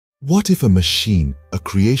What if a machine, a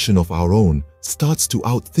creation of our own, starts to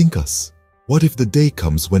outthink us? What if the day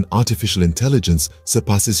comes when artificial intelligence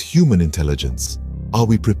surpasses human intelligence? Are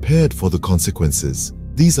we prepared for the consequences?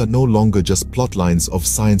 These are no longer just plot lines of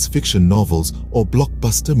science fiction novels or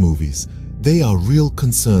blockbuster movies. They are real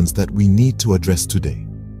concerns that we need to address today.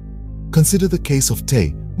 Consider the case of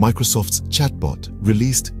Tay, Microsoft's chatbot,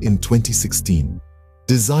 released in 2016.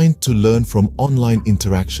 Designed to learn from online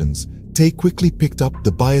interactions, Tay quickly picked up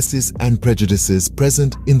the biases and prejudices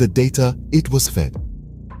present in the data it was fed.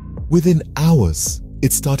 Within hours,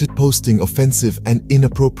 it started posting offensive and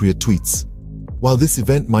inappropriate tweets. While this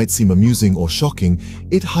event might seem amusing or shocking,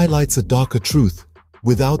 it highlights a darker truth.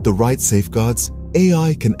 Without the right safeguards,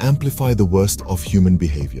 AI can amplify the worst of human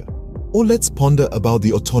behavior. Or let's ponder about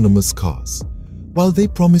the autonomous cars. While they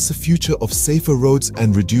promise a future of safer roads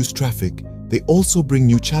and reduced traffic, they also bring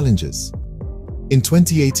new challenges. In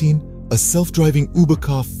 2018, a self-driving Uber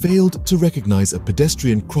car failed to recognize a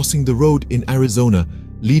pedestrian crossing the road in Arizona,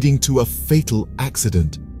 leading to a fatal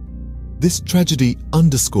accident. This tragedy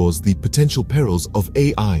underscores the potential perils of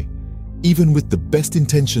AI. Even with the best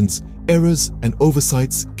intentions, errors and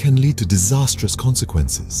oversights can lead to disastrous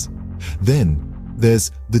consequences. Then,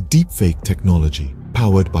 there's the deepfake technology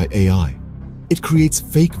powered by AI. It creates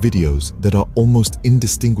fake videos that are almost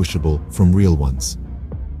indistinguishable from real ones.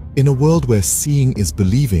 In a world where seeing is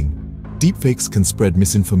believing, deepfakes can spread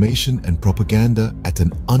misinformation and propaganda at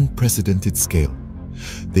an unprecedented scale.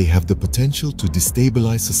 They have the potential to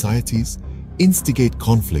destabilize societies, instigate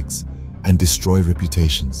conflicts, and destroy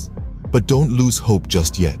reputations. But don't lose hope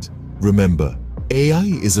just yet. Remember, AI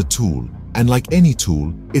is a tool, and like any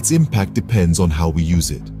tool, its impact depends on how we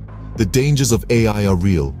use it. The dangers of AI are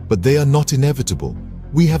real, but they are not inevitable.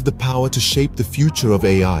 We have the power to shape the future of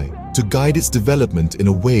AI, to guide its development in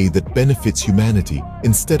a way that benefits humanity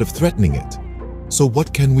instead of threatening it. So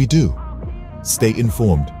what can we do? Stay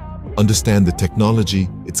informed. Understand the technology,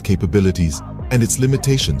 its capabilities, and its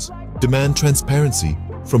limitations. Demand transparency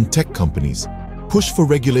from tech companies. Push for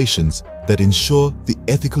regulations that ensure the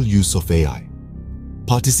ethical use of AI.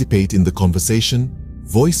 Participate in the conversation,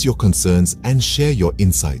 voice your concerns, and share your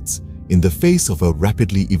insights. In the face of a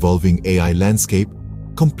rapidly evolving AI landscape,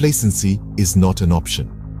 complacency is not an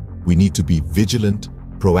option. We need to be vigilant,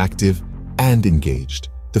 proactive, and engaged.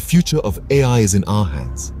 The future of AI is in our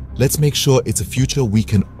hands. Let's make sure it's a future we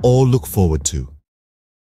can all look forward to.